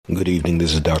Good evening.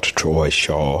 This is Dr. Troy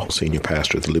Shaw, Senior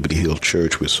Pastor at the Liberty Hill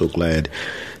Church. We're so glad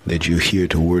that you're here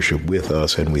to worship with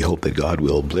us, and we hope that God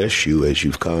will bless you as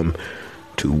you've come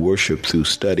to worship through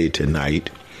study tonight.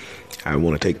 I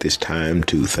want to take this time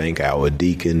to thank our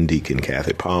Deacon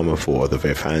Kathy Palmer, for the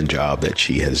very fine job that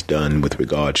she has done with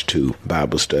regards to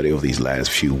Bible study over these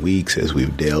last few weeks as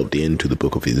we've delved into the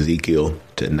book of Ezekiel.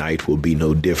 Tonight will be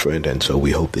no different, and so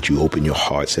we hope that you open your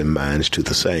hearts and minds to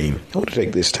the same. I want to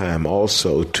take this time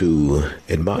also to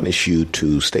admonish you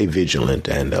to stay vigilant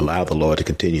and allow the Lord to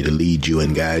continue to lead you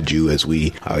and guide you as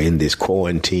we are in this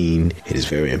quarantine. It is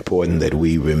very important that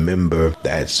we remember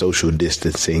that social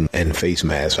distancing and face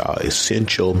masks are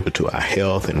essential to our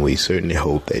health, and we certainly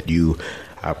hope that you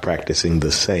are practicing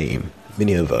the same.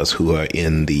 Many of us who are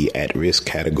in the at-risk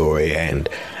category, and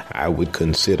I would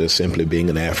consider simply being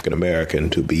an African American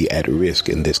to be at risk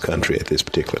in this country at this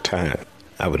particular time.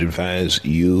 I would advise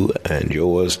you and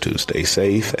yours to stay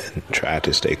safe and try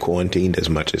to stay quarantined as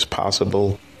much as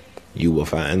possible. You will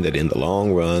find that in the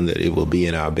long run that it will be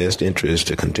in our best interest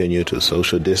to continue to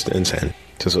social distance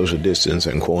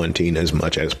and quarantine as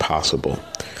much as possible.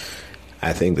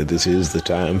 I think that this is the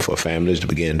time for families to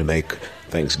begin to make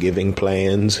Thanksgiving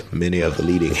plans. Many of the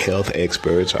leading health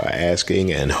experts are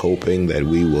asking and hoping that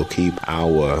we will keep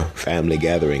our family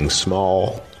gatherings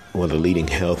small. One of the leading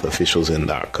health officials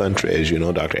in our country, as you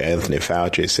know, Dr. Anthony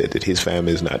Fauci, said that his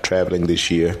family is not traveling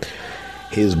this year.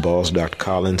 His boss, Dr.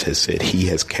 Collins, has said he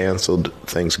has canceled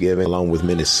Thanksgiving, along with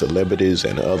many celebrities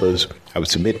and others. I would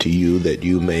submit to you that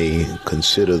you may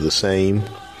consider the same.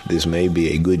 This may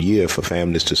be a good year for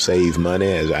families to save money,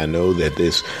 as I know that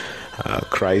this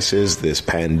crisis, this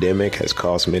pandemic, has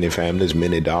cost many families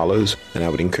many dollars. And I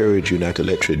would encourage you not to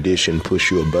let tradition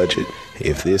push your budget.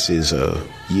 If this is a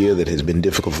year that has been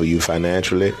difficult for you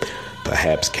financially,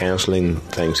 perhaps canceling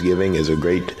Thanksgiving is a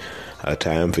great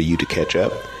time for you to catch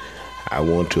up. I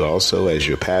want to also, as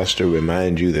your pastor,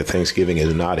 remind you that Thanksgiving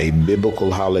is not a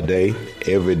biblical holiday.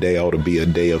 Every day ought to be a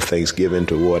day of thanksgiving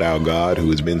toward our God, who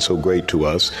has been so great to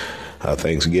us.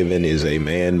 Thanksgiving is a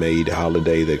man-made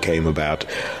holiday that came about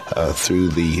through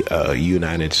the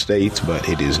United States, but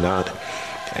it is not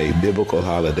a biblical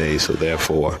holiday, so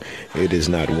therefore it is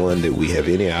not one that we have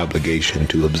any obligation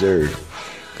to observe.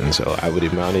 And so I would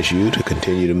admonish you to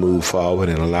continue to move forward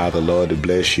and allow the Lord to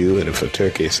bless you. And if a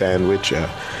turkey sandwich, a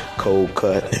cold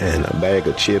cut, and a bag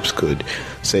of chips could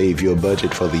save your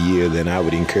budget for the year, then I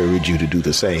would encourage you to do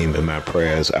the same, and my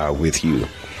prayers are with you.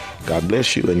 God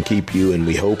bless you and keep you, and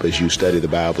we hope as you study the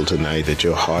Bible tonight that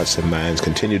your hearts and minds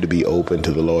continue to be open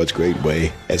to the Lord's great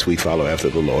way as we follow after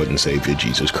the Lord and Savior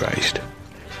Jesus Christ.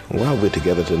 While we're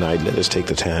together tonight, let us take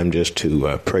the time just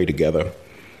to pray together.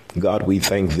 God, we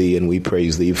thank thee and we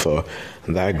praise thee for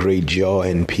thy great joy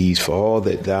and peace, for all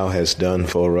that thou hast done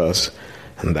for us,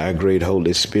 and thy great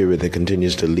Holy Spirit that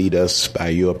continues to lead us by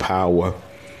your power,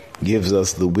 gives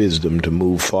us the wisdom to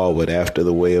move forward after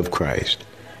the way of Christ.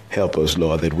 Help us,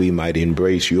 Lord, that we might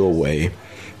embrace your way,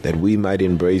 that we might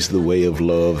embrace the way of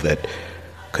love that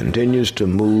continues to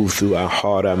move through our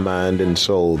heart, our mind, and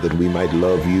soul, that we might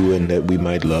love you and that we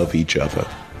might love each other.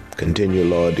 Continue,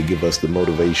 Lord, to give us the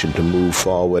motivation to move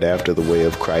forward after the way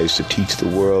of Christ, to teach the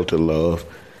world to love.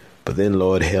 But then,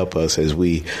 Lord, help us as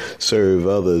we serve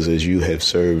others as you have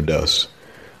served us.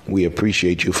 We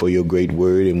appreciate you for your great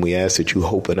word, and we ask that you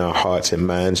open our hearts and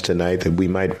minds tonight that we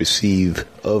might receive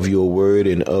of your word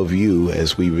and of you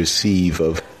as we receive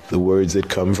of the words that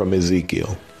come from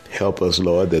Ezekiel. Help us,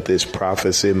 Lord, that this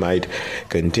prophecy might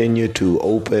continue to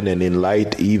open and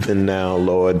enlighten even now,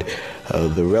 Lord,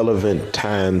 the relevant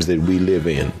times that we live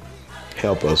in.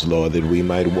 Help us, Lord, that we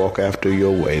might walk after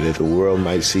your way, that the world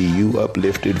might see you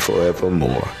uplifted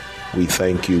forevermore. We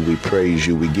thank you, we praise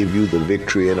you, we give you the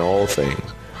victory in all things,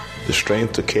 the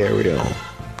strength to carry on.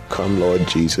 Come, Lord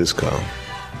Jesus, come.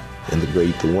 In the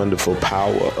great, the wonderful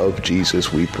power of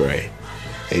Jesus we pray.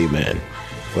 Amen.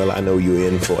 Well, I know you're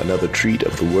in for another treat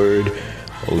of the word.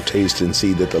 Oh, taste and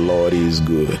see that the Lord is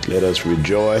good. Let us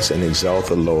rejoice and exalt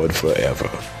the Lord forever.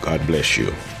 God bless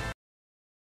you.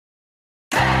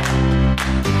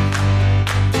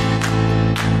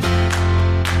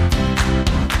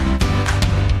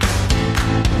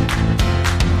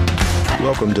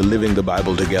 Welcome to Living the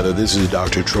Bible Together. This is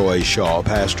Dr. Troy Shaw,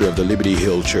 pastor of the Liberty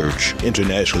Hill Church,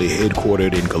 internationally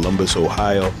headquartered in Columbus,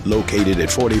 Ohio, located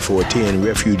at 4410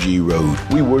 Refugee Road.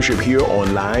 We worship here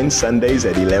online Sundays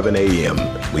at 11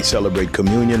 a.m. We celebrate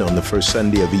communion on the first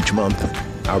Sunday of each month.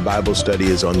 Our Bible study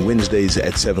is on Wednesdays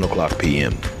at 7 o'clock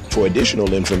p.m. For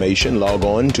additional information, log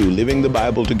on to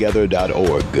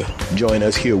livingthebibletogether.org. Join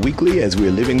us here weekly as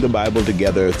we're living the Bible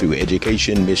together through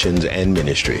education, missions, and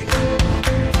ministry.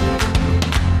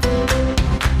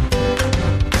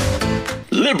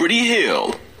 Liberty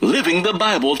Hill, living the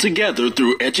Bible together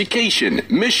through education,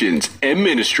 missions, and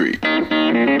ministry.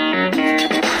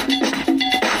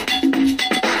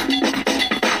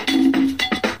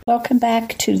 Welcome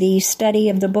back to the study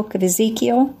of the book of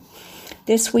Ezekiel.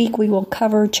 This week we will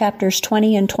cover chapters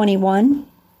 20 and 21.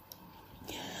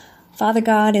 Father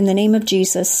God, in the name of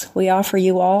Jesus, we offer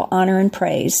you all honor and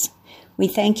praise. We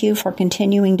thank you for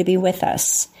continuing to be with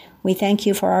us. We thank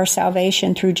you for our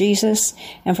salvation through Jesus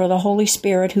and for the Holy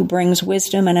Spirit who brings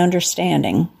wisdom and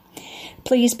understanding.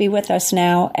 Please be with us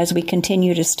now as we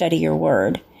continue to study your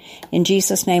word. In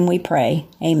Jesus' name we pray.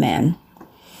 Amen.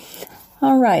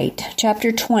 All right,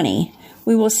 chapter 20.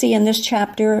 We will see in this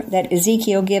chapter that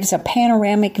Ezekiel gives a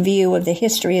panoramic view of the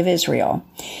history of Israel.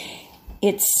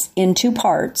 It's in two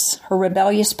parts, her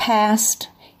rebellious past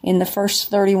in the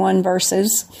first 31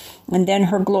 verses, and then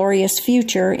her glorious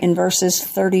future in verses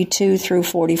 32 through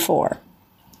 44.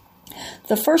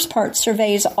 The first part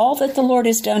surveys all that the Lord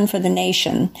has done for the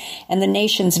nation and the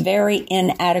nation's very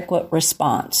inadequate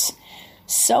response.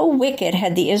 So wicked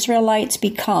had the Israelites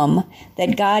become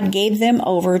that God gave them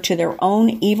over to their own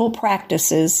evil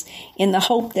practices in the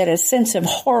hope that a sense of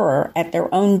horror at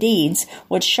their own deeds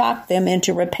would shock them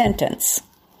into repentance.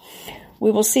 We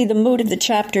will see the mood of the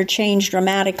chapter change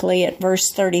dramatically at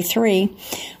verse 33,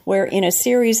 where in a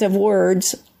series of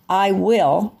words, I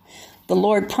will, the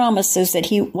Lord promises that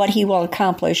what he will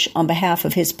accomplish on behalf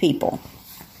of his people.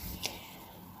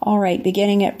 All right,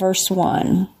 beginning at verse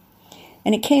 1.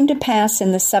 And it came to pass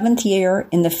in the 7th year,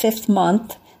 in the 5th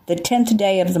month, the 10th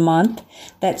day of the month,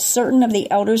 that certain of the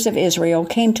elders of Israel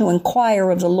came to inquire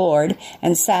of the Lord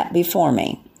and sat before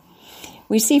me.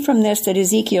 We see from this that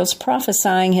Ezekiel's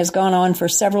prophesying has gone on for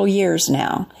several years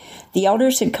now. The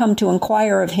elders had come to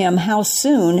inquire of him how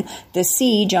soon the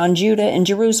siege on Judah and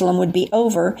Jerusalem would be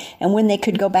over and when they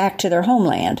could go back to their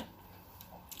homeland.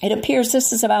 It appears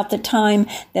this is about the time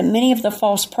that many of the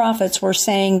false prophets were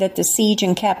saying that the siege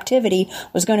and captivity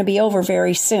was going to be over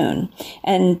very soon,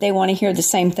 and they want to hear the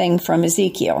same thing from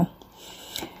Ezekiel.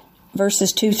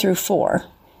 Verses 2 through 4.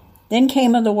 Then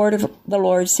came the word of the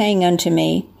Lord saying unto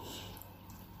me,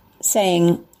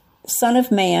 saying, Son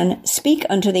of man, speak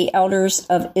unto the elders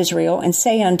of Israel, and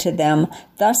say unto them,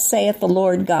 Thus saith the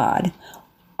Lord God,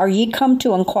 Are ye come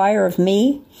to inquire of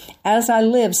me? As I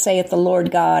live, saith the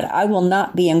Lord God, I will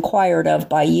not be inquired of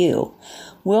by you.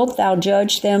 Wilt thou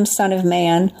judge them, son of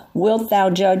man? Wilt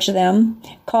thou judge them?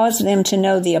 Cause them to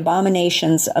know the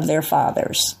abominations of their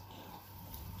fathers.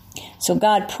 So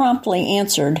God promptly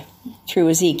answered through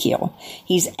Ezekiel.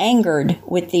 He's angered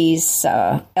with these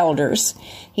elders.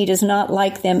 He does not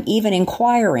like them even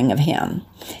inquiring of him.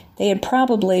 They had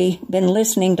probably been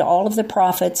listening to all of the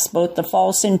prophets, both the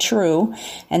false and true,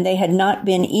 and they had not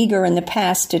been eager in the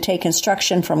past to take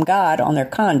instruction from God on their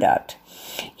conduct.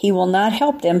 He will not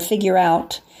help them figure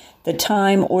out the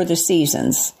time or the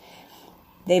seasons.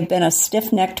 They've been a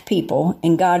stiff-necked people,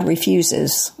 and God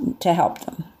refuses to help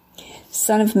them.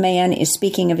 Son of man is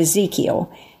speaking of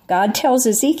Ezekiel. God tells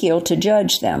Ezekiel to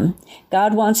judge them.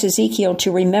 God wants Ezekiel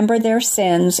to remember their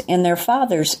sins and their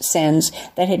father's sins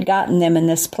that had gotten them in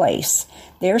this place.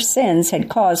 Their sins had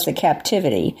caused the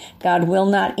captivity. God will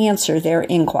not answer their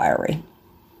inquiry.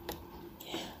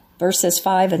 Verses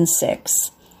 5 and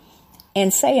 6.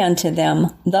 And say unto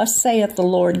them, Thus saith the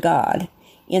Lord God,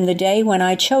 In the day when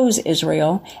I chose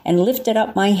Israel, and lifted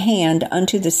up my hand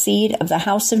unto the seed of the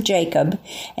house of Jacob,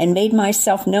 and made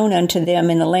myself known unto them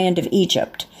in the land of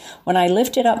Egypt, when I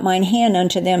lifted up mine hand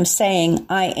unto them, saying,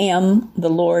 I am the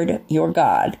Lord your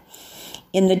God.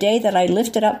 In the day that I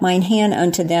lifted up mine hand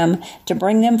unto them, to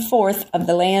bring them forth of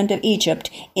the land of Egypt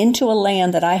into a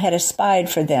land that I had espied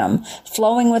for them,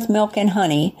 flowing with milk and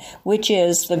honey, which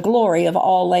is the glory of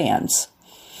all lands.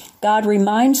 God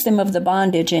reminds them of the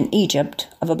bondage in Egypt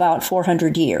of about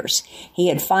 400 years. He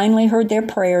had finally heard their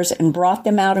prayers and brought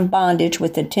them out of bondage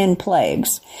with the 10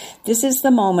 plagues. This is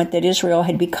the moment that Israel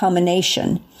had become a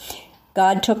nation.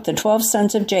 God took the 12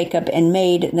 sons of Jacob and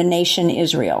made the nation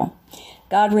Israel.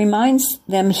 God reminds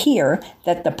them here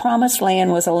that the promised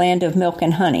land was a land of milk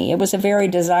and honey. It was a very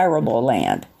desirable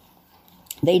land.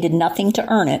 They did nothing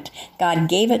to earn it. God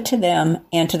gave it to them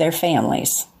and to their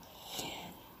families.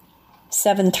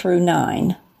 7 through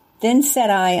 9. Then said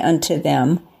I unto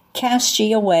them, Cast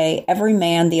ye away every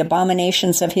man the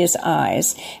abominations of his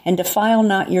eyes, and defile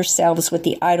not yourselves with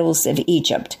the idols of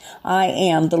Egypt. I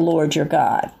am the Lord your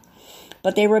God.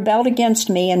 But they rebelled against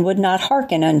me, and would not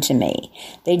hearken unto me.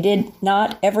 They did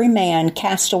not every man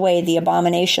cast away the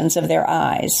abominations of their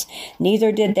eyes,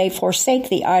 neither did they forsake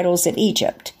the idols of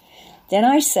Egypt. Then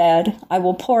I said, I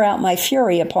will pour out my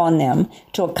fury upon them,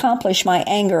 to accomplish my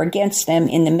anger against them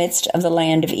in the midst of the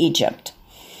land of Egypt.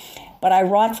 But I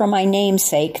wrought for my name's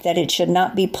sake that it should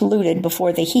not be polluted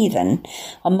before the heathen,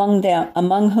 among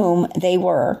whom they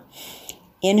were,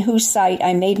 in whose sight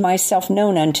I made myself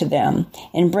known unto them,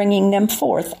 in bringing them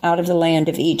forth out of the land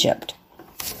of Egypt.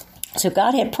 So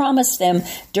God had promised them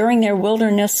during their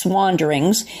wilderness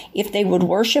wanderings, if they would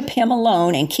worship him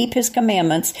alone and keep his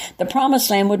commandments, the promised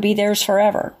land would be theirs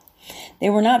forever. They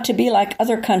were not to be like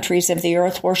other countries of the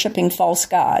earth worshiping false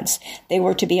gods. They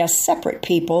were to be a separate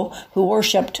people who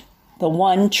worshiped the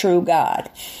one true God.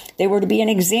 They were to be an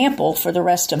example for the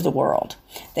rest of the world.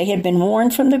 They had been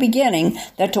warned from the beginning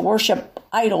that to worship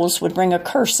idols would bring a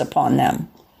curse upon them.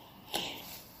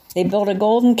 They built a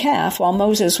golden calf while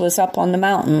Moses was up on the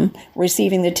mountain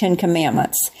receiving the 10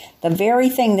 Commandments, the very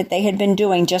thing that they had been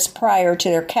doing just prior to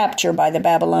their capture by the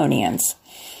Babylonians.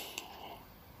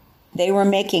 They were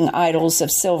making idols of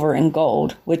silver and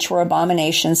gold, which were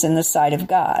abominations in the sight of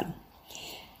God.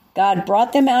 God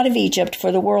brought them out of Egypt for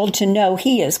the world to know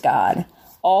he is God.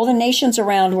 All the nations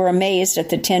around were amazed at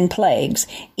the 10 plagues.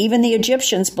 Even the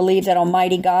Egyptians believed that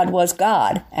Almighty God was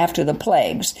God after the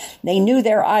plagues. They knew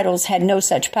their idols had no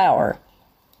such power.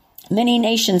 Many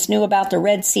nations knew about the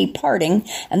Red Sea parting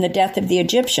and the death of the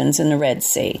Egyptians in the Red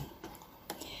Sea.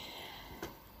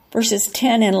 Verses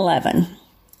 10 and 11.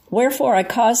 Wherefore I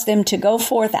caused them to go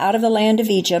forth out of the land of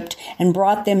Egypt, and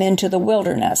brought them into the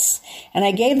wilderness. And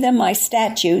I gave them my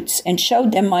statutes, and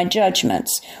showed them my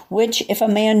judgments, which if a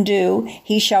man do,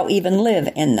 he shall even live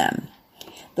in them.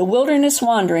 The wilderness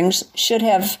wanderings should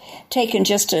have taken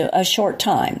just a short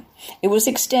time. It was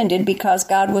extended because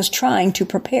God was trying to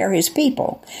prepare his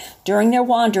people. During their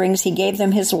wanderings, he gave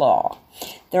them his law.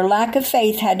 Their lack of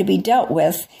faith had to be dealt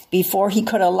with before he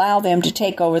could allow them to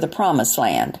take over the promised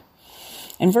land.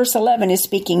 And verse 11 is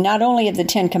speaking not only of the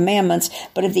 10 Commandments,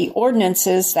 but of the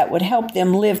ordinances that would help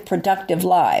them live productive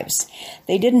lives.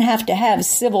 They didn't have to have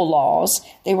civil laws.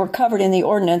 They were covered in the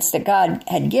ordinance that God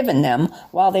had given them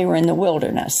while they were in the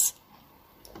wilderness.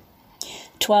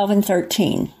 12 and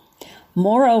 13.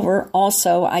 Moreover,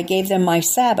 also I gave them my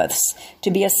Sabbaths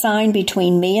to be a sign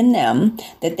between me and them,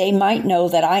 that they might know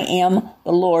that I am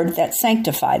the Lord that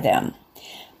sanctify them.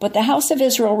 But the house of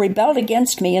Israel rebelled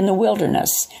against me in the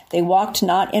wilderness. They walked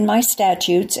not in my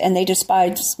statutes, and they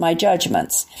despised my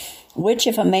judgments, which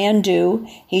if a man do,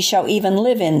 he shall even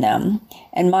live in them.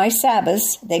 And my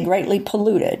Sabbaths they greatly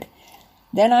polluted.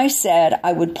 Then I said,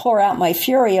 I would pour out my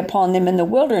fury upon them in the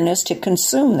wilderness to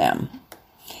consume them.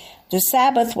 The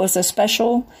Sabbath was a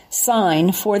special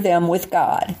sign for them with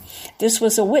God. This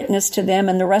was a witness to them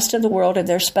and the rest of the world of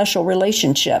their special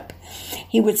relationship.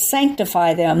 He would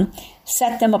sanctify them,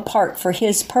 set them apart for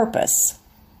his purpose.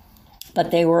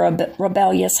 But they were a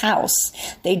rebellious house.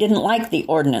 They didn't like the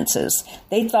ordinances.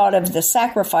 They thought of the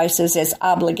sacrifices as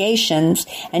obligations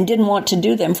and didn't want to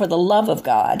do them for the love of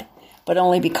God, but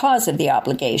only because of the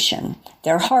obligation.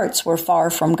 Their hearts were far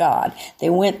from God. They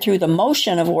went through the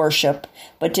motion of worship,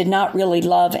 but did not really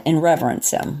love and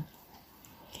reverence him.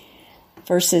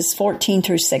 Verses 14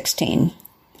 through 16.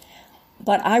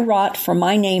 But I wrought for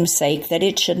my name's sake that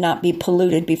it should not be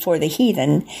polluted before the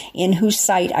heathen, in whose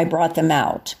sight I brought them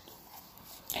out.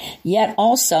 Yet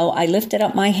also I lifted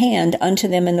up my hand unto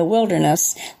them in the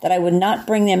wilderness, that I would not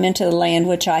bring them into the land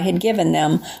which I had given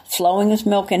them, flowing with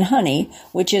milk and honey,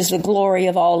 which is the glory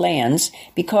of all lands,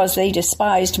 because they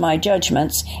despised my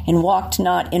judgments, and walked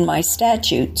not in my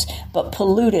statutes, but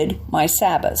polluted my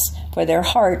Sabbaths, for their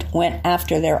heart went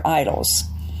after their idols.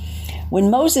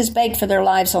 When Moses begged for their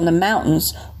lives on the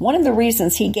mountains, one of the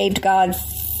reasons he gave God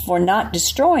for not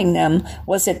destroying them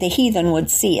was that the heathen would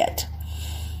see it.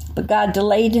 But God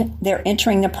delayed their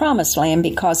entering the promised land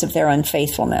because of their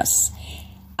unfaithfulness.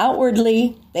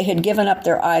 Outwardly, they had given up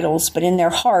their idols, but in their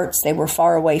hearts, they were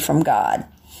far away from God.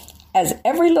 As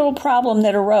every little problem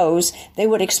that arose, they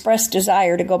would express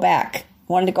desire to go back,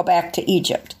 wanted to go back to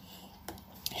Egypt.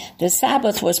 The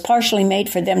Sabbath was partially made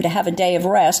for them to have a day of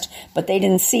rest, but they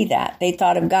didn't see that. They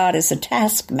thought of God as a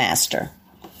taskmaster.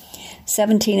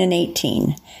 17 and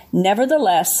 18.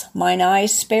 Nevertheless, mine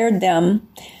eyes spared them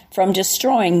from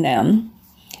destroying them,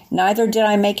 neither did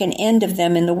I make an end of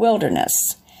them in the wilderness.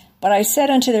 But I said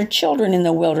unto their children in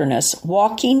the wilderness,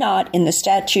 walk ye not in the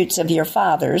statutes of your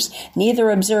fathers, neither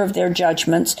observe their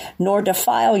judgments, nor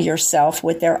defile yourself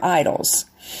with their idols.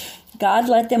 God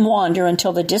let them wander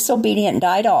until the disobedient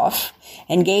died off,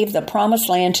 and gave the promised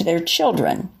land to their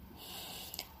children.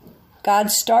 God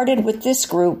started with this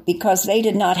group because they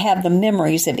did not have the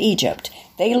memories of Egypt.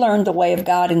 They learned the way of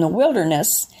God in the wilderness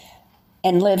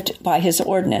and lived by his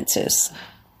ordinances.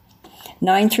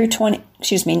 19 through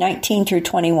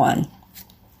 21.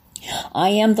 I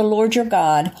am the Lord your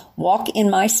God. Walk in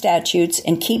my statutes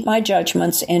and keep my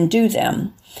judgments and do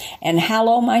them. And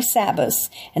hallow my Sabbaths,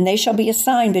 and they shall be a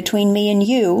sign between me and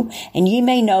you, and ye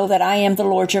may know that I am the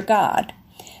Lord your God.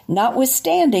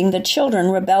 Notwithstanding, the children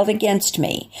rebelled against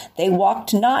me. They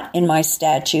walked not in my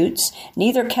statutes,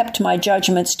 neither kept my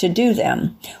judgments to do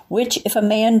them, which if a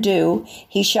man do,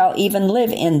 he shall even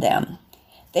live in them.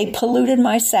 They polluted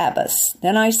my Sabbaths.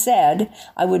 Then I said,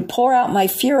 I would pour out my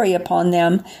fury upon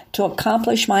them to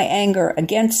accomplish my anger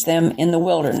against them in the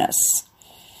wilderness.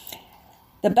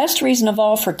 The best reason of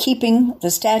all for keeping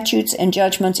the statutes and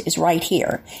judgments is right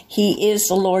here. He is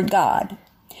the Lord God.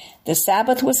 The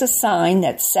Sabbath was a sign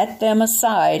that set them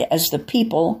aside as the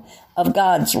people of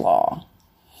God's law.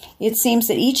 It seems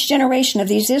that each generation of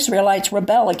these Israelites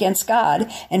rebel against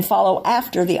God and follow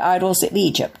after the idols of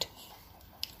Egypt.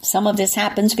 Some of this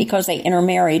happens because they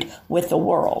intermarried with the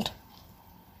world.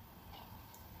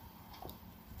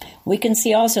 We can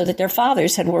see also that their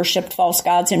fathers had worshipped false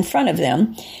gods in front of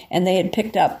them, and they had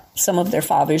picked up some of their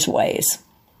fathers' ways.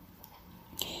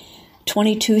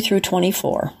 22 through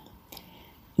 24.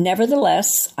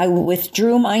 Nevertheless, I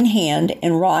withdrew mine hand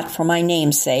and wrought for my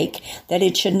name's sake, that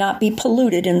it should not be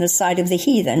polluted in the sight of the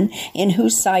heathen, in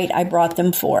whose sight I brought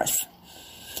them forth.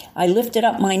 I lifted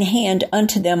up mine hand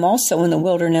unto them also in the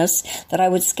wilderness, that I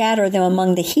would scatter them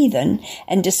among the heathen,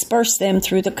 and disperse them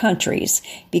through the countries,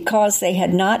 because they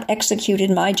had not executed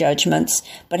my judgments,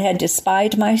 but had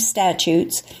despised my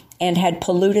statutes, and had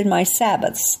polluted my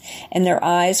Sabbaths, and their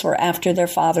eyes were after their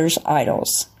fathers'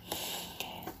 idols.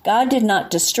 God did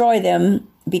not destroy them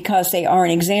because they are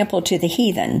an example to the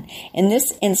heathen. In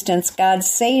this instance, God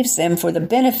saves them for the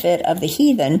benefit of the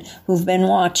heathen who've been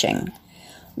watching.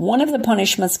 One of the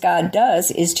punishments God does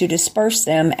is to disperse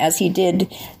them as he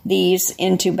did these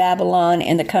into Babylon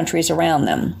and the countries around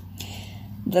them.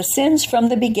 The sins from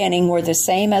the beginning were the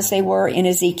same as they were in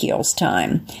Ezekiel's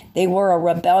time. They were a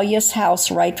rebellious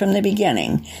house right from the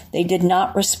beginning. They did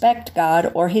not respect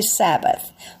God or his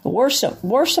Sabbath. The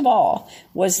worst of all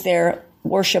was their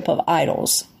worship of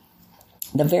idols.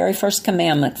 The very first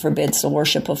commandment forbids the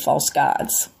worship of false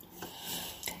gods.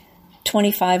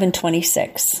 25 and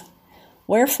 26.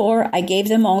 Wherefore I gave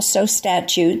them also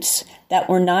statutes that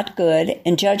were not good,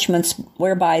 and judgments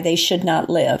whereby they should not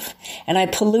live. And I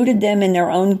polluted them in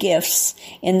their own gifts,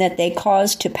 in that they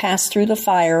caused to pass through the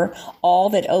fire all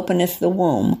that openeth the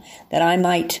womb, that I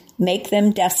might make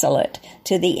them desolate,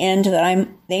 to the end that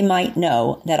they might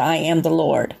know that I am the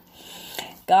Lord.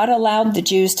 God allowed the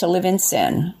Jews to live in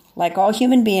sin. Like all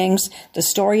human beings, the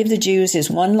story of the Jews is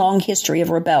one long history of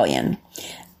rebellion.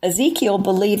 Ezekiel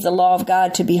believed the law of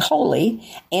God to be holy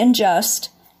and just,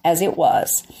 as it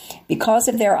was. Because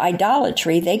of their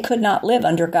idolatry, they could not live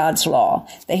under God's law.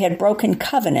 They had broken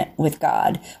covenant with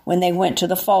God when they went to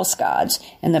the false gods,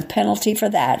 and the penalty for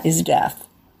that is death.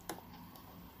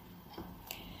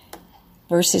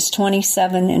 Verses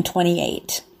 27 and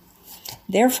 28.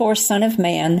 Therefore, Son of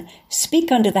man,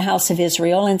 speak unto the house of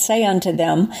Israel, and say unto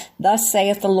them, Thus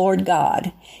saith the Lord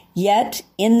God, Yet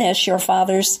in this your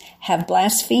fathers have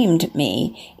blasphemed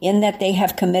me, in that they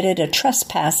have committed a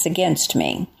trespass against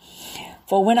me.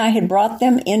 For when I had brought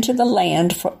them into the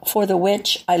land for the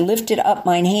which I lifted up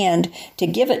mine hand to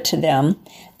give it to them,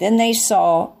 then they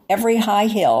saw every high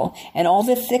hill and all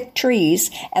the thick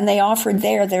trees, and they offered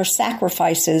there their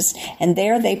sacrifices, and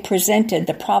there they presented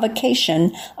the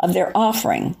provocation of their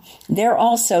offering. There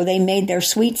also they made their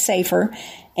sweet savor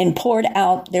and poured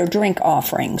out their drink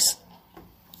offerings.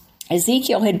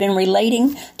 Ezekiel had been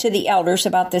relating to the elders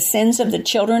about the sins of the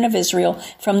children of Israel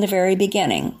from the very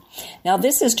beginning. Now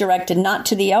this is directed not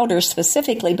to the elders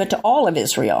specifically, but to all of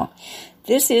Israel.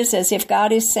 This is as if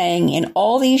God is saying, in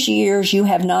all these years you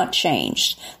have not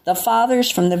changed. The fathers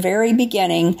from the very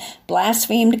beginning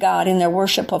blasphemed God in their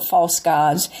worship of false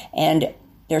gods, and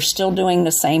they're still doing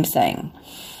the same thing.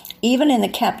 Even in the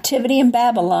captivity in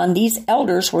Babylon, these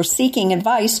elders were seeking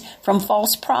advice from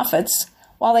false prophets,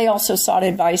 while they also sought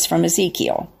advice from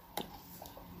Ezekiel.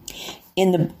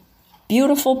 In the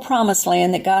beautiful promised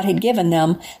land that God had given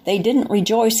them, they didn't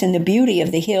rejoice in the beauty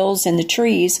of the hills and the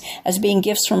trees as being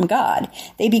gifts from God.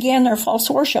 They began their false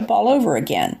worship all over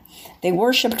again. They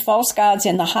worshipped false gods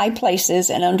in the high places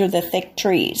and under the thick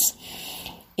trees.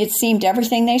 It seemed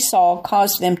everything they saw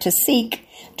caused them to seek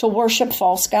to worship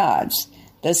false gods.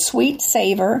 The sweet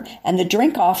savor and the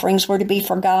drink offerings were to be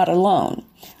for God alone.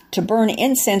 To burn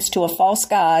incense to a false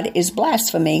god is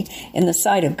blasphemy in the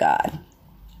sight of God.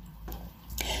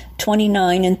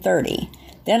 29 and 30.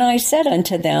 Then I said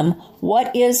unto them,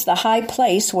 What is the high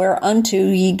place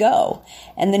whereunto ye go?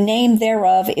 And the name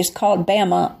thereof is called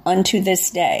Bama unto this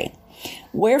day.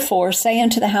 Wherefore say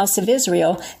unto the house of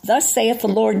Israel, Thus saith the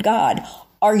Lord God,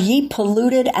 Are ye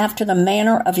polluted after the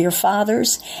manner of your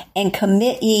fathers, and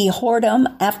commit ye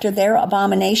whoredom after their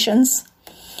abominations?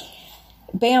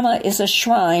 Bama is a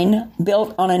shrine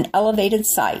built on an elevated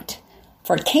site.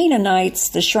 For Canaanites,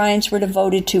 the shrines were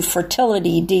devoted to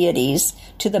fertility deities,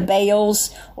 to the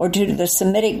Baals, or to the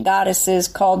Semitic goddesses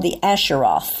called the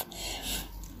Asheroth.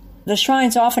 The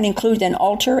shrines often include an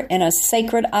altar and a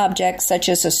sacred object such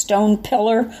as a stone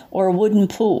pillar or a wooden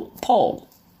pole.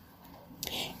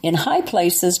 In high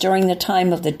places during the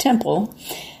time of the temple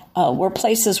were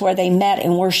places where they met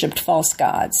and worshipped false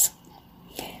gods.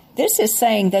 This is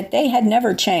saying that they had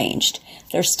never changed.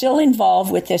 They're still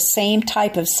involved with this same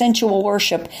type of sensual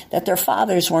worship that their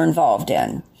fathers were involved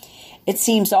in. It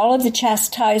seems all of the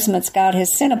chastisements God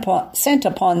has sent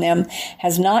upon them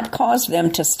has not caused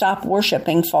them to stop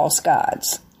worshiping false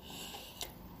gods.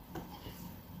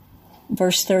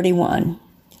 Verse 31,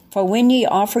 For when ye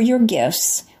offer your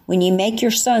gifts, when ye make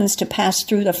your sons to pass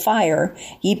through the fire,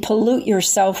 ye pollute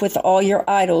yourself with all your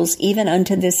idols, even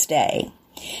unto this day.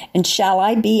 And shall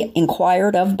I be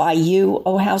inquired of by you,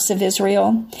 O house of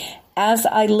Israel? As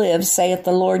I live, saith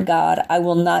the Lord God, I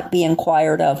will not be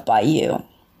inquired of by you.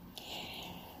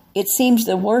 It seems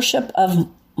the worship of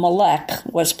Molech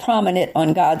was prominent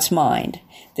on God's mind.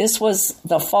 This was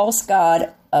the false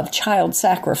god of child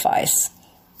sacrifice.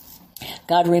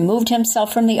 God removed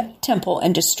himself from the temple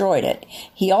and destroyed it.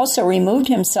 He also removed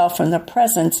himself from the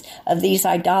presence of these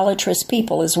idolatrous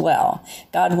people as well.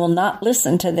 God will not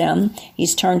listen to them.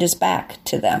 He's turned his back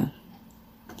to them.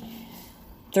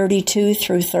 32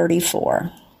 through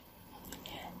 34.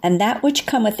 And that which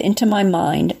cometh into my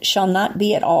mind shall not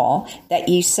be at all, that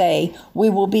ye say, We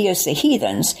will be as the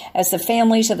heathens, as the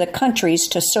families of the countries,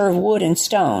 to serve wood and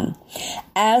stone.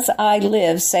 As I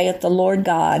live, saith the Lord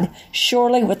God,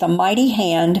 surely with a mighty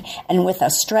hand, and with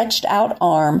a stretched out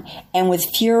arm, and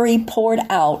with fury poured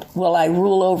out, will I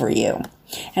rule over you.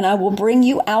 And I will bring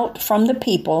you out from the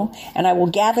people, and I will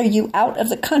gather you out of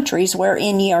the countries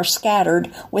wherein ye are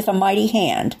scattered with a mighty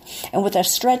hand, and with a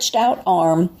stretched out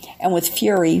arm, and with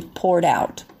fury poured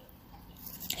out.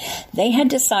 They had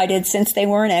decided, since they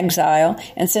were in exile,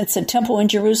 and since the temple in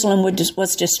Jerusalem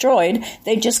was destroyed,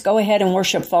 they'd just go ahead and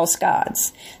worship false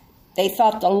gods. They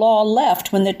thought the law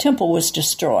left when the temple was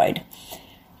destroyed.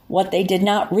 What they did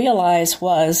not realize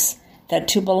was that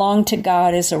to belong to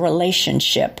God is a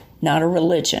relationship, not a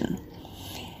religion.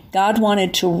 God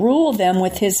wanted to rule them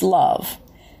with his love.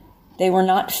 They were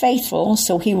not faithful,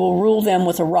 so he will rule them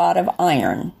with a rod of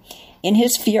iron. In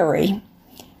his fury,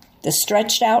 the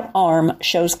stretched out arm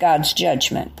shows God's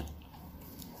judgment.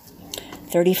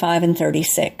 35 and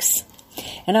 36.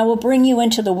 And I will bring you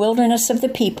into the wilderness of the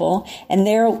people, and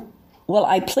there will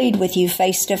I plead with you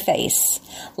face to face.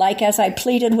 Like as I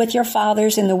pleaded with your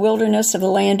fathers in the wilderness of the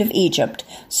land of Egypt,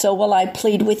 so will I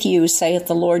plead with you, saith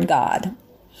the Lord God.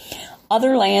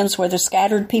 Other lands where the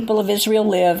scattered people of Israel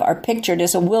live are pictured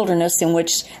as a wilderness in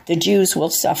which the Jews will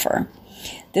suffer.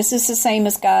 This is the same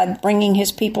as God bringing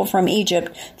his people from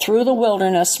Egypt through the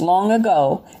wilderness long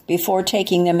ago before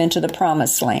taking them into the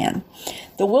promised land.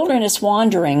 The wilderness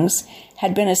wanderings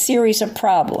had been a series of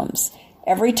problems.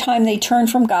 Every time they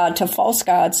turned from God to false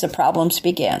gods, the problems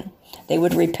began. They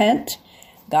would repent.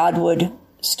 God would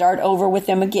start over with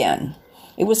them again.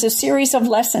 It was a series of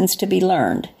lessons to be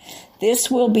learned.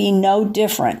 This will be no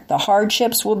different. The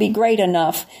hardships will be great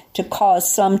enough to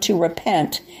cause some to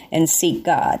repent and seek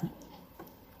God.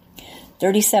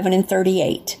 37 and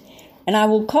 38. And I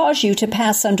will cause you to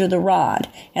pass under the rod,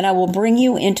 and I will bring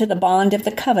you into the bond of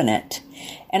the covenant.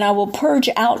 And I will purge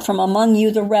out from among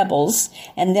you the rebels,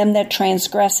 and them that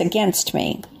transgress against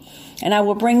me. And I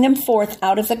will bring them forth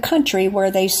out of the country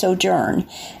where they sojourn,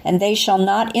 and they shall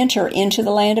not enter into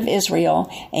the land of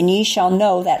Israel, and ye shall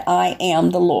know that I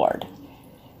am the Lord.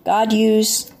 God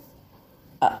used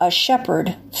a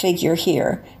shepherd figure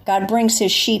here. God brings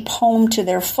his sheep home to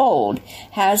their fold,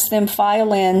 has them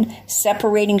file in,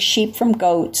 separating sheep from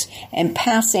goats, and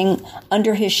passing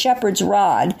under his shepherd's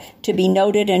rod to be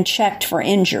noted and checked for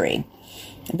injury.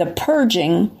 The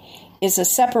purging is a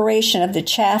separation of the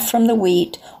chaff from the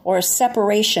wheat, or a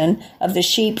separation of the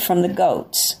sheep from the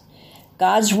goats.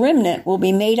 God's remnant will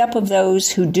be made up of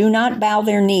those who do not bow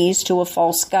their knees to a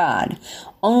false god.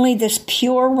 Only this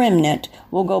pure remnant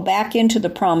will go back into the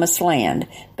promised land.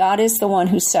 God is the one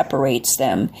who separates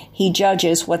them. He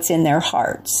judges what's in their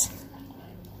hearts.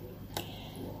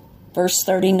 Verse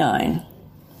 39.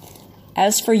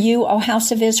 As for you, O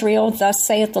house of Israel, thus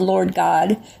saith the Lord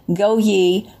God, Go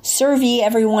ye, serve ye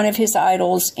every one of his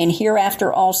idols, and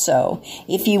hereafter also.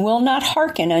 If ye will not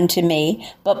hearken unto me,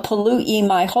 but pollute ye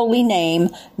my holy name,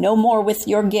 no more with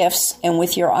your gifts and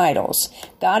with your idols.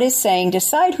 God is saying,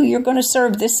 decide who you're going to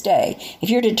serve this day. If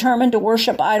you're determined to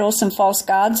worship idols and false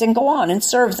gods, then go on and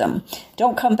serve them.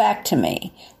 Don't come back to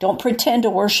me. Don't pretend to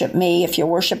worship me if you're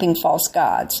worshiping false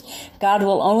gods. God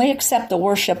will only accept the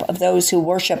worship of those who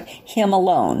worship him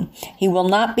alone. He will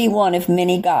not be one of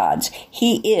many gods.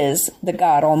 He is the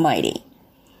God Almighty.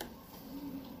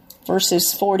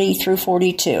 Verses 40 through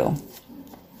 42.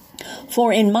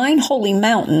 For in mine holy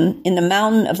mountain, in the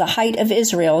mountain of the height of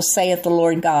Israel, saith the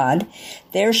Lord God,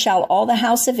 there shall all the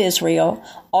house of Israel,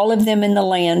 all of them in the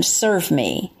land, serve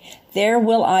me. There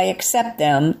will I accept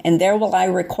them, and there will I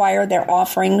require their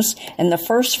offerings and the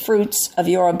first fruits of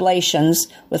your oblations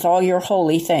with all your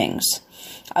holy things.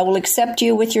 I will accept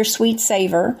you with your sweet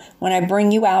savor when I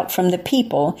bring you out from the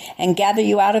people and gather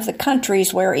you out of the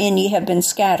countries wherein ye have been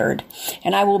scattered.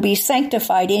 And I will be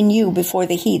sanctified in you before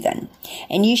the heathen.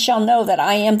 And ye shall know that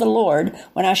I am the Lord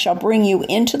when I shall bring you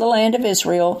into the land of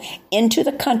Israel, into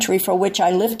the country for which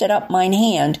I lifted up mine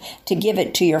hand to give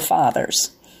it to your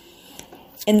fathers.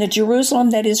 In the Jerusalem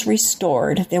that is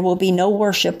restored, there will be no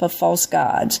worship of false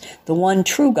gods. The one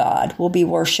true God will be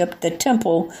worshipped. The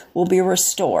temple will be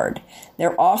restored.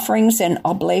 Their offerings and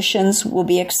oblations will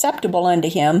be acceptable unto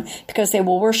him, because they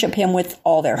will worship him with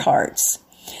all their hearts.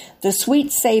 The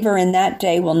sweet savor in that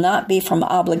day will not be from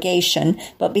obligation,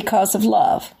 but because of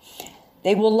love.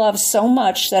 They will love so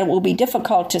much that it will be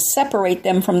difficult to separate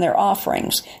them from their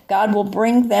offerings. God will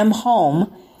bring them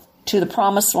home to the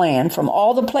promised land from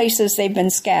all the places they've been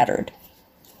scattered.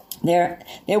 There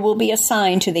will be a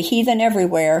sign to the heathen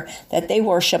everywhere that they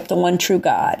worship the one true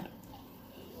God.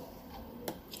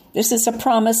 This is a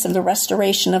promise of the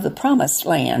restoration of the promised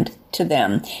land to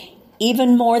them.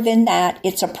 Even more than that,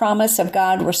 it's a promise of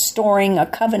God restoring a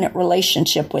covenant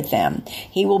relationship with them.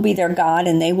 He will be their God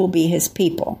and they will be his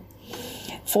people.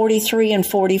 43 and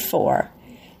 44.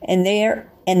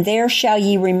 And there shall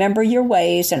ye remember your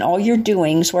ways and all your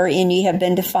doings wherein ye have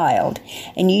been defiled.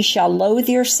 And ye shall loathe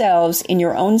yourselves in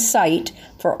your own sight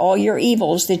for all your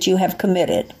evils that you have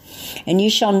committed. And ye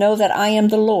shall know that I am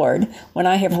the Lord, when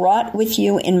I have wrought with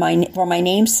you for my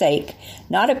name's sake,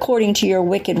 not according to your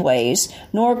wicked ways,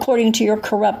 nor according to your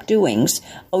corrupt doings,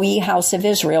 O ye house of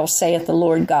Israel, saith the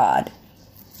Lord God.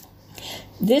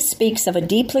 This speaks of a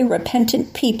deeply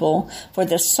repentant people for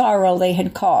the sorrow they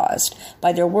had caused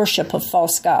by their worship of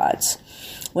false gods.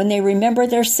 When they remember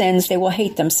their sins, they will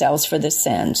hate themselves for the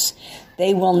sins.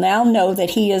 They will now know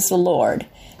that he is the Lord.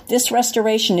 This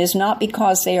restoration is not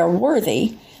because they are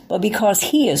worthy, but because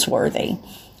he is worthy.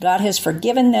 God has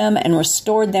forgiven them and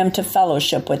restored them to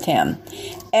fellowship with him.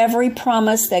 Every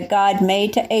promise that God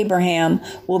made to Abraham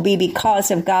will be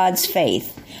because of God's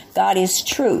faith. God is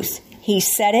truth. He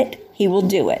said it. He will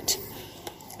do it.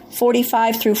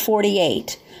 45 through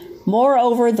 48.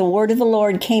 Moreover, the word of the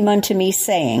Lord came unto me,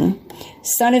 saying,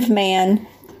 Son of man,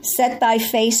 set thy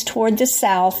face toward the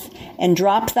south, and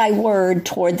drop thy word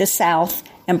toward the south,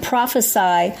 and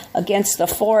prophesy against the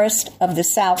forest of the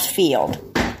south field.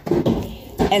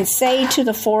 And say to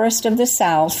the forest of the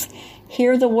south,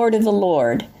 Hear the word of the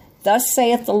Lord. Thus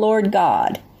saith the Lord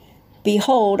God,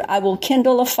 Behold, I will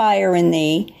kindle a fire in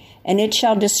thee, and it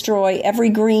shall destroy every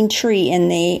green tree in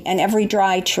thee, and every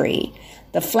dry tree.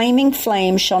 The flaming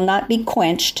flame shall not be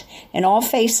quenched, and all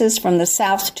faces from the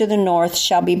south to the north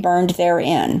shall be burned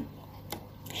therein.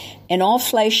 And all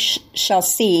flesh shall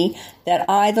see that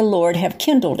I, the Lord, have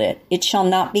kindled it. It shall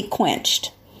not be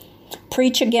quenched.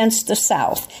 Preach against the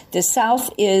south. The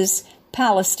south is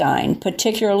Palestine,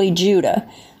 particularly Judah.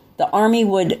 The army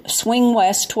would swing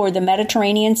west toward the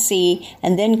Mediterranean Sea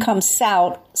and then come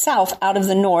south out of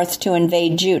the north to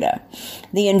invade Judah.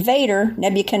 The invader,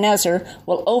 Nebuchadnezzar,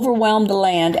 will overwhelm the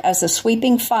land as a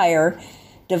sweeping fire,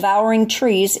 devouring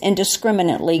trees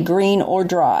indiscriminately, green or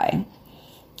dry.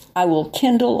 I will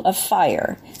kindle a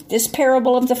fire. This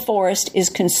parable of the forest is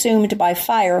consumed by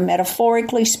fire,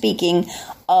 metaphorically speaking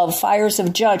of fires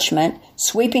of judgment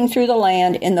sweeping through the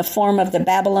land in the form of the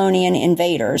Babylonian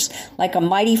invaders, like a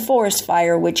mighty forest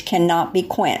fire which cannot be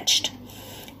quenched.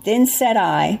 Then said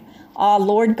I, Ah,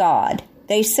 Lord God,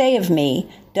 they say of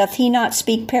me, doth he not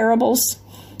speak parables?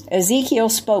 Ezekiel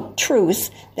spoke truth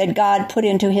that God put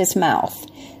into his mouth.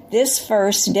 This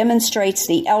verse demonstrates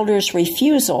the elders'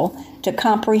 refusal to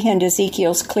comprehend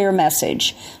Ezekiel's clear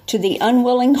message. To the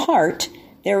unwilling heart,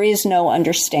 there is no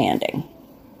understanding.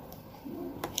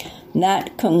 And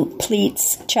that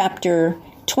completes chapter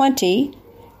 20,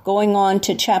 going on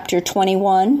to chapter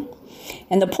 21.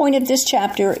 And the point of this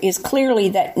chapter is clearly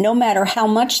that no matter how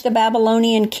much the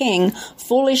Babylonian king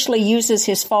foolishly uses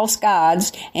his false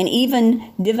gods and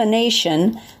even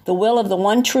divination, the will of the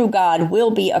one true God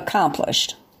will be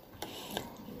accomplished.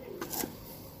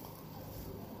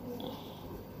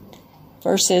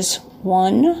 Verses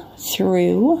 1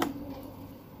 through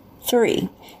 3.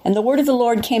 And the word of the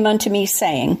Lord came unto me,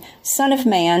 saying, Son of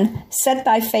man, set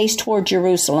thy face toward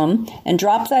Jerusalem, and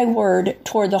drop thy word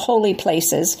toward the holy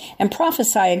places, and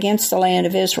prophesy against the land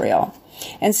of Israel.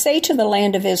 And say to the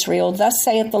land of Israel, Thus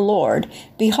saith the Lord,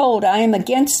 Behold, I am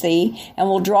against thee, and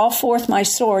will draw forth my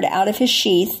sword out of his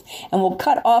sheath, and will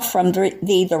cut off from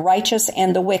thee the righteous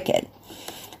and the wicked.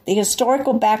 The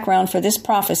historical background for this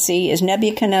prophecy is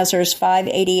Nebuchadnezzar's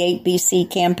 588 BC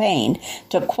campaign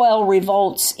to quell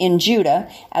revolts in Judah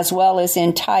as well as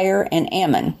in Tyre and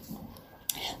Ammon.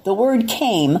 The word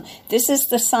came. This is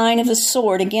the sign of the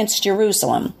sword against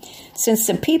Jerusalem. Since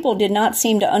the people did not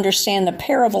seem to understand the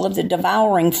parable of the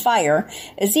devouring fire,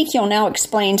 Ezekiel now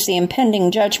explains the impending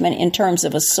judgment in terms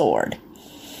of a sword.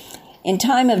 In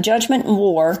time of judgment and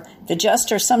war, the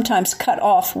just are sometimes cut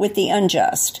off with the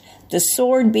unjust. The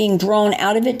sword being drawn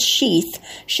out of its sheath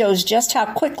shows just how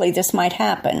quickly this might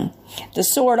happen. The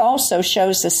sword also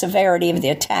shows the severity of the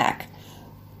attack.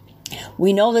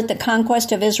 We know that the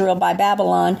conquest of Israel by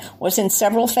Babylon was in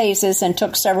several phases and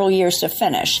took several years to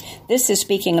finish. This is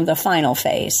speaking of the final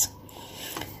phase.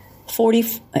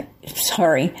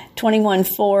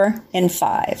 21:4 and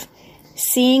 5.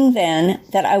 Seeing then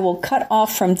that I will cut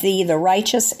off from thee the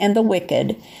righteous and the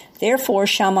wicked, therefore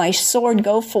shall my sword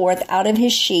go forth out of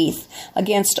his sheath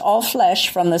against all flesh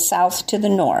from the south to the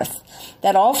north,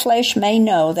 that all flesh may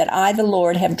know that I, the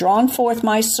Lord, have drawn forth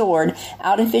my sword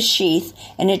out of his sheath,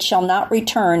 and it shall not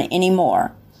return any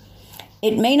more.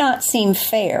 It may not seem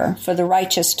fair for the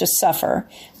righteous to suffer,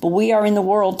 but we are in the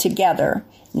world together.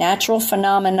 Natural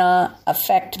phenomena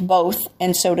affect both,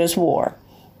 and so does war.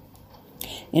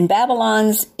 In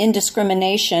Babylon's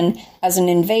indiscrimination as an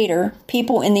invader,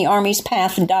 people in the army's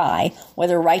path die,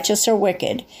 whether righteous or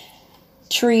wicked.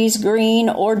 Trees, green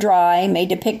or dry, may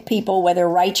depict people whether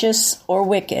righteous or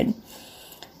wicked.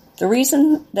 The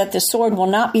reason that the sword will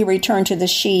not be returned to the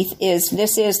sheath is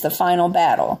this is the final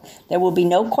battle. There will be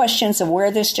no questions of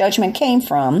where this judgment came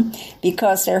from,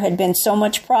 because there had been so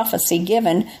much prophecy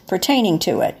given pertaining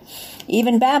to it.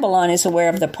 Even Babylon is aware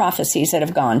of the prophecies that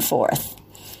have gone forth.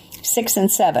 6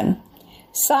 and 7.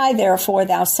 Sigh therefore,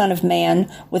 thou son of man,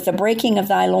 with the breaking of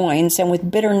thy loins, and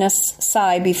with bitterness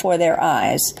sigh before their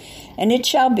eyes. And it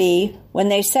shall be, when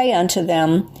they say unto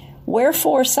them,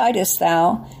 Wherefore sightest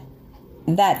thou,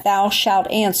 that thou shalt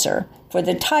answer, For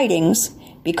the tidings,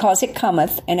 because it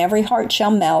cometh, and every heart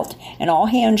shall melt, and all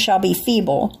hands shall be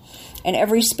feeble, and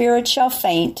every spirit shall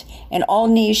faint, and all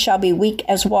knees shall be weak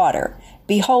as water.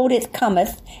 Behold, it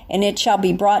cometh, and it shall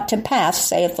be brought to pass,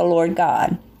 saith the Lord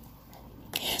God.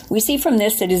 We see from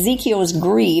this that Ezekiel is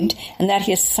grieved and that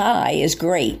his sigh is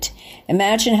great.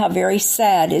 Imagine how very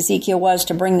sad Ezekiel was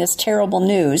to bring this terrible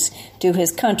news to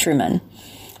his countrymen.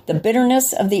 The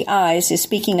bitterness of the eyes is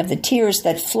speaking of the tears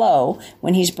that flow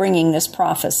when he's bringing this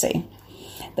prophecy.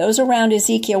 Those around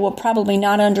Ezekiel will probably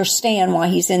not understand why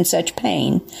he's in such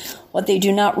pain. What they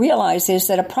do not realize is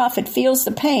that a prophet feels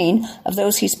the pain of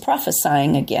those he's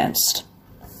prophesying against.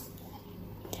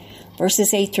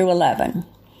 Verses 8 through 11.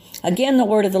 Again the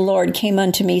word of the Lord came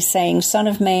unto me, saying, Son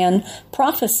of man,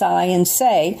 prophesy and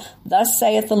say, Thus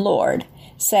saith the Lord.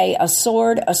 Say, a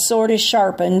sword is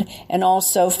sharpened, and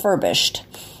also furbished.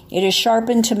 It is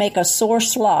sharpened to make a sore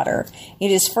slaughter.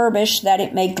 It is furbished that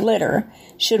it may glitter.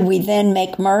 Should we then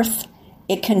make mirth?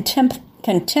 It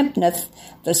contempteth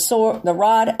the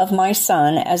rod of my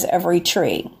son as every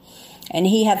tree. And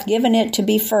he hath given it to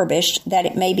be furbished, that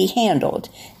it may be handled.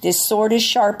 This sword is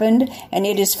sharpened, and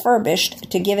it is furbished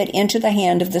to give it into the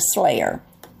hand of the slayer.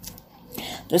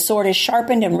 The sword is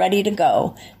sharpened and ready to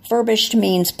go. Furbished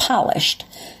means polished.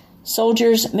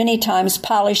 Soldiers many times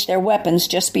polish their weapons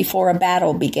just before a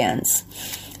battle begins.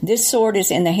 This sword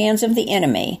is in the hands of the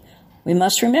enemy. We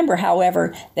must remember,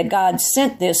 however, that God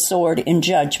sent this sword in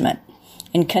judgment,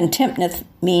 and contempteth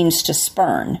means to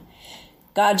spurn.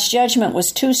 God's judgment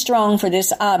was too strong for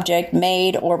this object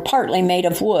made or partly made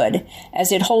of wood, as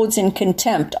it holds in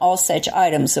contempt all such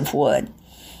items of wood.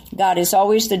 God is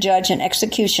always the judge and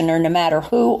executioner, no matter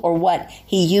who or what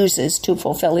he uses to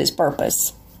fulfill his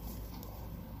purpose.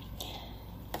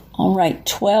 All right,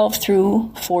 12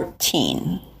 through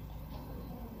 14.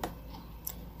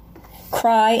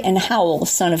 Cry and howl,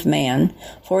 son of man,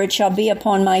 for it shall be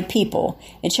upon my people.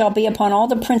 It shall be upon all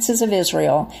the princes of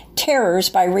Israel. Terrors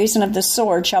by reason of the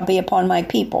sword shall be upon my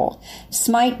people.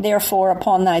 Smite therefore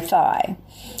upon thy thigh,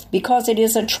 because it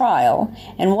is a trial.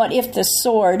 And what if the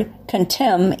sword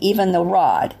contemn even the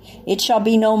rod? It shall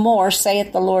be no more,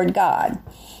 saith the Lord God.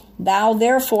 Thou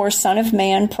therefore, son of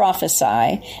man,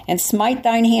 prophesy, and smite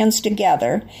thine hands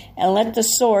together, and let the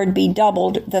sword be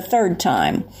doubled the third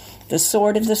time, the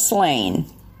sword of the slain.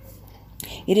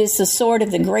 It is the sword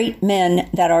of the great men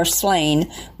that are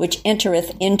slain, which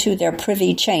entereth into their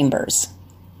privy chambers.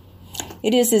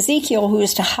 It is Ezekiel who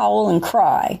is to howl and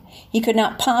cry. He could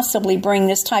not possibly bring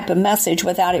this type of message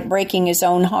without it breaking his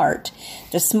own heart.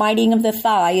 The smiting of the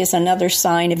thigh is another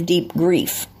sign of deep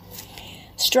grief.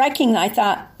 Striking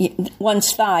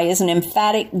one's thigh is an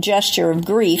emphatic gesture of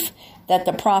grief that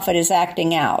the prophet is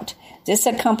acting out. This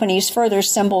accompanies further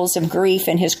symbols of grief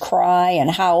in his cry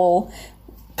and howl,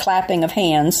 clapping of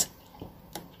hands.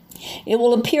 It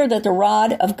will appear that the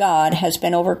rod of God has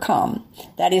been overcome.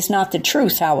 That is not the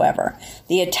truth, however.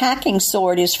 The attacking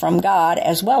sword is from God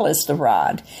as well as the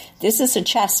rod. This is a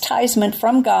chastisement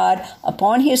from God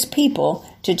upon his people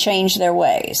to change their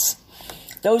ways.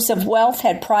 Those of wealth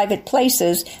had private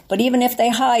places, but even if they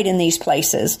hide in these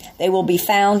places, they will be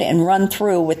found and run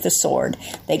through with the sword.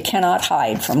 They cannot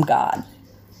hide from God.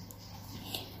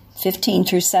 15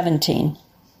 through 17.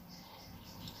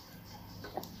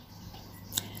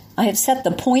 I have set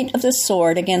the point of the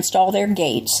sword against all their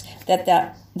gates,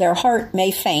 that their heart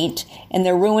may faint, and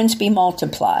their ruins be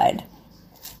multiplied.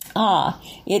 Ah,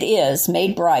 it is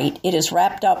made bright, it is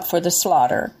wrapped up for the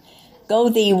slaughter. Go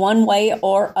thee one way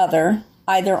or other,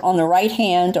 either on the right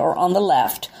hand or on the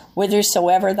left,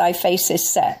 whithersoever thy face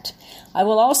is set. I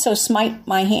will also smite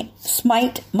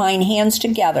mine hands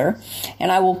together,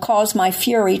 and I will cause my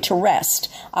fury to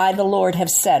rest. I, the Lord, have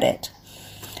said it.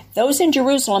 Those in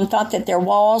Jerusalem thought that their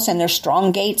walls and their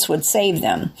strong gates would save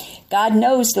them. God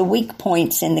knows the weak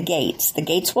points in the gates. The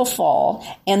gates will fall,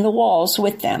 and the walls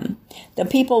with them. The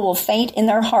people will faint in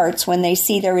their hearts when they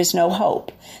see there is no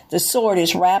hope. The sword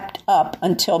is wrapped up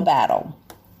until battle.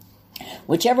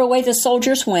 Whichever way the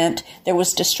soldiers went, there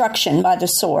was destruction by the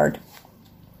sword.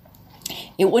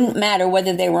 It wouldn't matter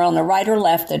whether they were on the right or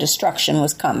left, the destruction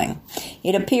was coming.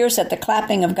 It appears that the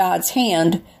clapping of God's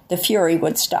hand, the fury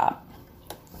would stop.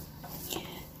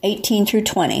 18 through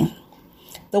 20.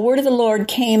 The word of the Lord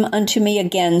came unto me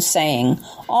again, saying,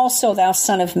 Also, thou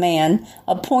son of man,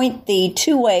 appoint thee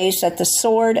 2 ways that the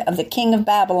sword of the king of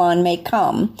Babylon may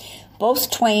come.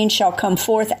 Both twain shall come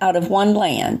forth out of one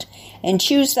land. And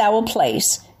choose thou a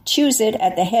place. Choose it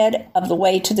at the head of the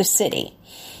way to the city.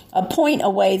 Appoint a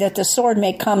way that the sword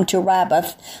may come to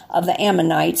Rabbah of the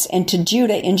Ammonites, and to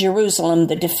Judah in Jerusalem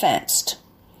the defenced.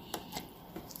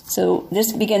 So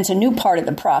this begins a new part of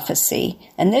the prophecy,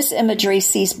 and this imagery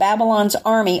sees Babylon's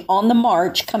army on the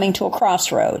march coming to a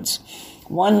crossroads.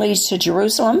 One leads to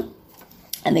Jerusalem,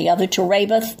 and the other to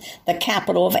Rabbah, the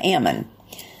capital of Ammon.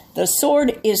 The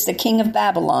sword is the king of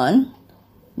Babylon,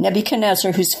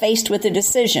 Nebuchadnezzar, who's faced with a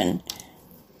decision,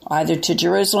 either to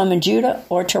Jerusalem and Judah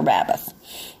or to Rabbah.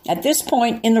 At this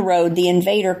point in the road, the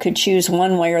invader could choose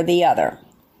one way or the other.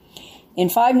 In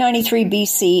 593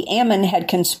 BC, Ammon had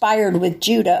conspired with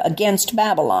Judah against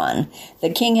Babylon. The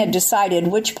king had decided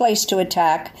which place to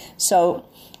attack, so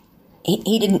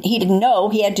he didn't know,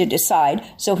 he had to decide,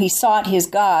 so he sought his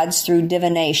gods through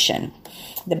divination.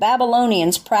 The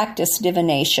Babylonians practiced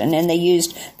divination, and they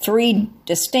used 3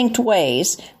 distinct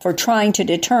ways for trying to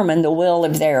determine the will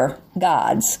of their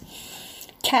gods.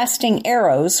 Casting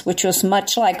arrows, which was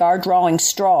much like our drawing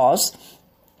straws,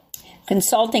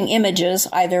 consulting images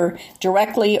either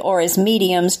directly or as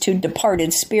mediums to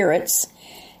departed spirits,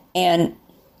 and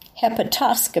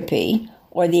hepatoscopy,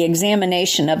 or the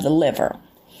examination of the liver.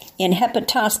 In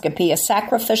hepatoscopy, a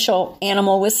sacrificial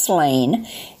animal was slain,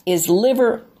 its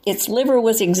liver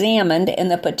was examined, and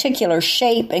the particular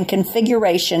shape and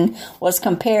configuration was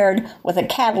compared with a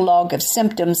catalog of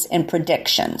symptoms and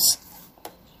predictions.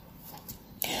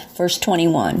 Verse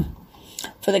 21.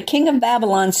 For the king of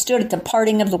Babylon stood at the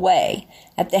parting of the way.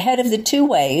 At the head of the 2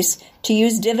 ways, to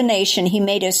use divination, he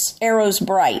made his arrows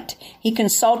bright. He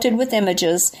consulted with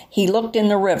images. He looked in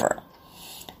the river.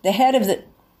 The head of the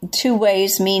 2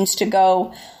 ways means to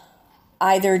go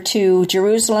either to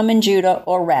Jerusalem and Judah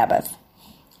or Rabbah.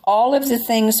 All of the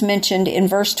things mentioned in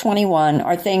verse 21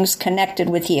 are things connected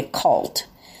with the occult.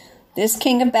 This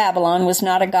king of Babylon was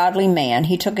not a godly man.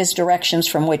 He took his directions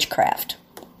from witchcraft.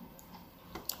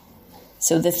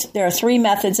 So there are 3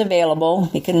 methods available.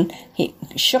 He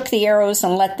shook the arrows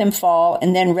and let them fall,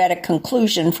 and then read a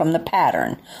conclusion from the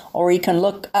pattern. Or he can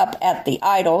look up at the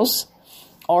idols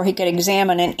or he could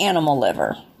examine an animal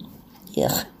liver.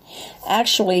 Ugh.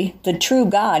 Actually, the true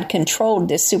God controlled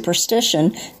this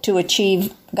superstition to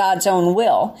achieve God's own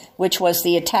will, which was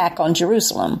the attack on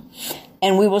Jerusalem.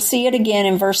 And we will see it again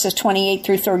in verses 28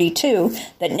 through 32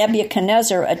 that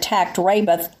Nebuchadnezzar attacked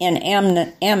Rabbah in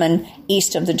Ammon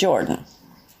east of the Jordan.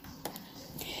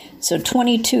 So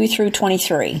 22 through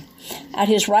 23. At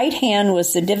his right hand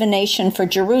was the divination for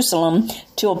Jerusalem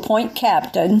to appoint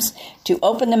captains, to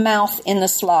open the mouth in the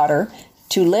slaughter,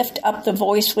 to lift up the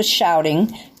voice with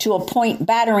shouting, to appoint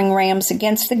battering rams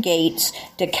against the gates,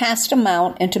 to cast them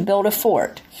out, and to build a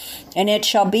fort. And it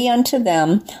shall be unto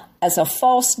them as a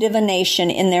false divination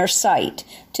in their sight,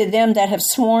 to them that have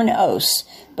sworn oaths.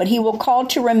 But he will call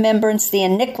to remembrance the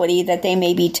iniquity that they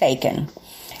may be taken.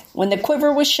 When the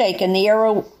quiver was shaken, the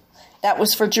arrow that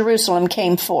was for Jerusalem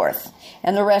came forth.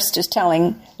 And the rest is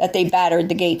telling that they battered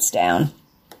the gates down.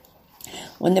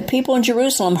 When the people in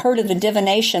Jerusalem heard of the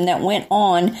divination that went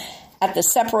on at the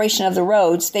separation of the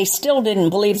roads, they still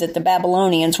didn't believe that the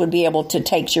Babylonians would be able to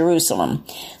take Jerusalem.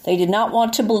 They did not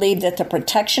want to believe that the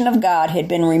protection of God had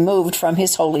been removed from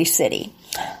his holy city.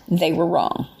 They were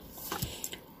wrong.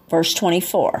 Verse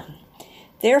 24.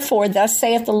 Therefore, thus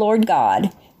saith the Lord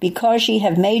God, because ye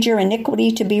have made your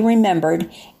iniquity to be remembered,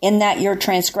 in that your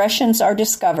transgressions are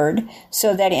discovered,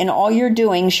 so that in all your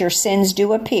doings your sins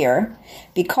do appear,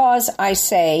 because I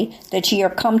say that ye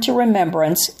are come to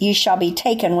remembrance, ye shall be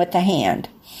taken with the hand.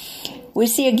 We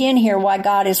see again here why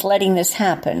God is letting this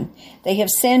happen. They have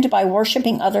sinned by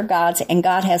worshiping other gods, and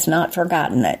God has not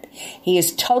forgotten it. He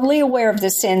is totally aware of the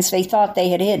sins they thought they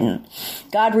had hidden.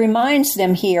 God reminds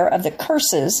them here of the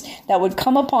curses that would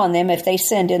come upon them if they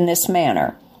sinned in this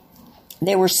manner.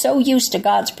 They were so used to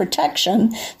God's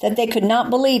protection that they could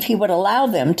not believe he would allow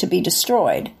them to be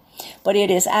destroyed. But it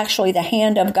is actually the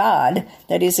hand of God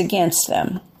that is against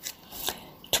them.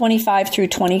 25 through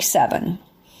 27.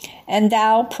 And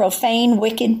thou, profane,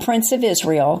 wicked prince of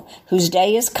Israel, whose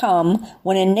day is come,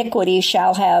 when iniquity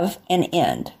shall have an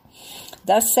end.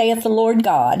 Thus saith the Lord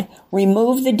God,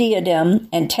 remove the diadem,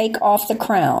 and take off the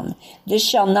crown. This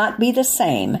shall not be the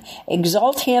same.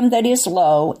 Exalt him that is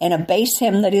low, and abase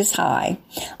him that is high.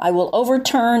 I will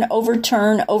overturn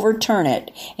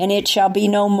it, and it shall be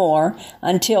no more,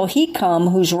 until he come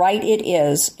whose right it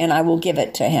is, and I will give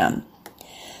it to him.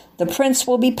 The prince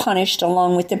will be punished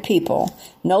along with the people.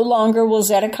 No longer will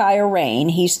Zedekiah reign.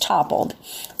 He's toppled.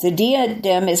 The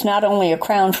diadem is not only a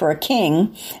crown for a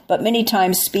king, but many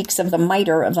times speaks of the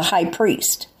mitre of the high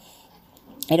priest.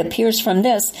 It appears from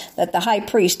this that the high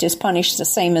priest is punished the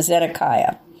same as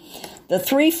Zedekiah. The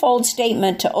threefold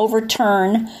statement to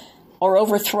overturn or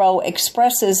overthrow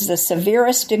expresses the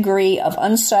severest degree of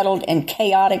unsettled and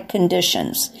chaotic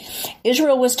conditions.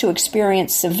 Israel was to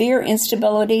experience severe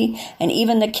instability, and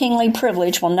even the kingly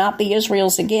privilege will not be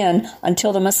Israel's again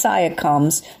until the Messiah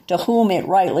comes, to whom it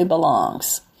rightly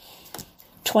belongs.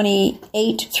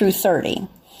 28 through 30.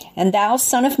 And thou,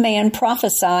 son of man,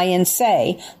 prophesy and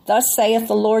say, Thus saith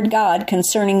the Lord God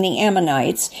concerning the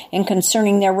Ammonites, and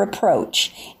concerning their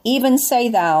reproach. Even say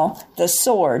thou, the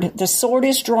sword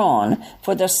is drawn,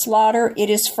 for the slaughter it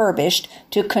is furbished,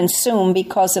 to consume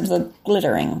because of the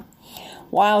glittering.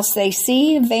 Whilst they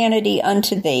see vanity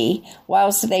unto thee,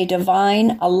 whilst they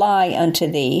divine a lie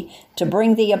unto thee, to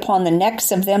bring thee upon the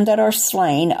necks of them that are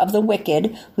slain, of the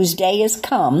wicked, whose day is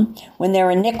come, when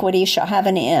their iniquity shall have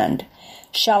an end.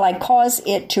 Shall I cause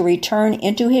it to return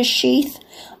into his sheath?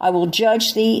 I will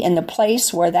judge thee in the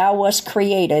place where thou wast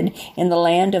created, in the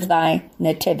land of thy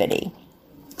nativity.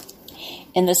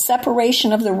 In the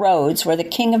separation of the roads, where the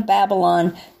king of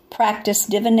Babylon practiced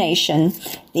divination,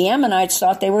 the Ammonites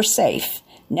thought they were safe.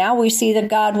 Now we see that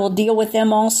God will deal with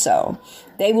them also.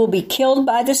 They will be killed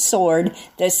by the sword,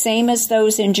 the same as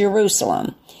those in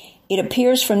Jerusalem. It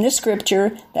appears from this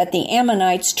scripture that the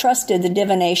Ammonites trusted the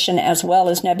divination as well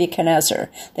as Nebuchadnezzar.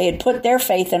 They had put their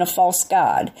faith in a false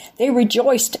god. They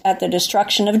rejoiced at the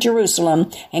destruction of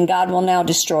Jerusalem, and God will now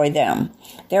destroy them.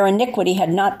 Their iniquity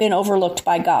had not been overlooked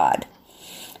by God.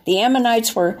 The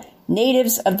Ammonites were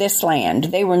natives of this land.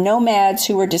 They were nomads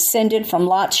who were descended from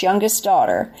Lot's youngest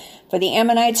daughter. For the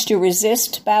Ammonites to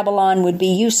resist Babylon would be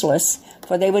useless,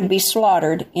 for they would be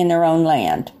slaughtered in their own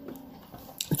land.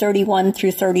 31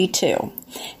 through 32.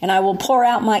 And I will pour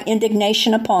out my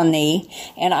indignation upon thee,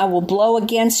 and I will blow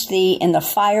against thee in the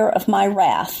fire of my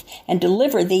wrath, and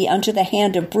deliver thee unto the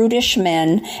hand of brutish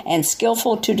men, and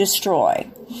skillful to destroy.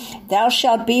 Thou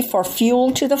shalt be for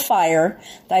fuel to the fire,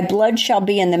 thy blood shall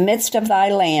be in the midst of thy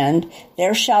land,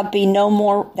 thou shalt be no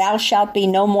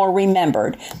more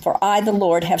remembered, for I the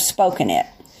Lord have spoken it.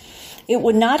 It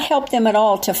would not help them at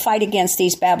all to fight against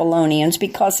these Babylonians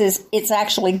because it's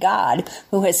actually God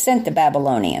who has sent the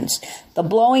Babylonians. The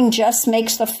blowing just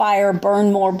makes the fire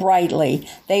burn more brightly.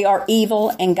 They are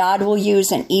evil, and God will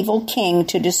use an evil king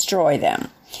to destroy them.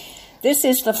 This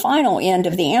is the final end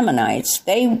of the Ammonites.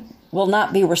 They will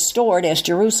not be restored as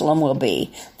Jerusalem will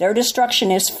be. Their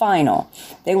destruction is final.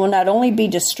 They will not only be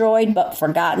destroyed, but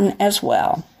forgotten as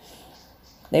well.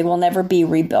 They will never be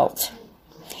rebuilt.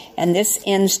 And this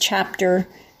ends chapter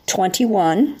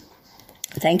 21.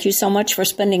 Thank you so much for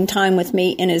spending time with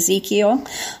me in Ezekiel.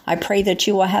 I pray that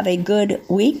you will have a good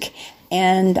week,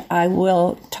 and I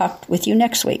will talk with you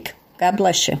next week. God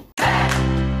bless you.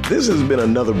 This has been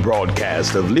another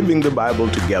broadcast of Living the Bible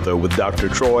Together with Dr.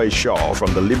 Troy Shaw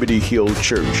from the Liberty Hill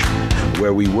Church,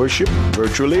 where we worship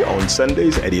virtually on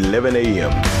Sundays at 11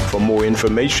 a.m. For more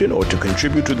information or to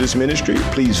contribute to this ministry,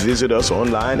 please visit us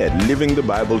online at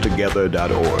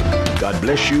livingthebibletogethher.org. God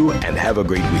bless you and have a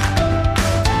great week.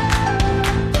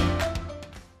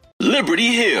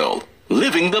 Liberty Hill,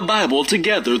 living the Bible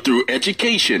together through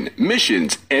education,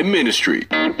 missions, and ministry.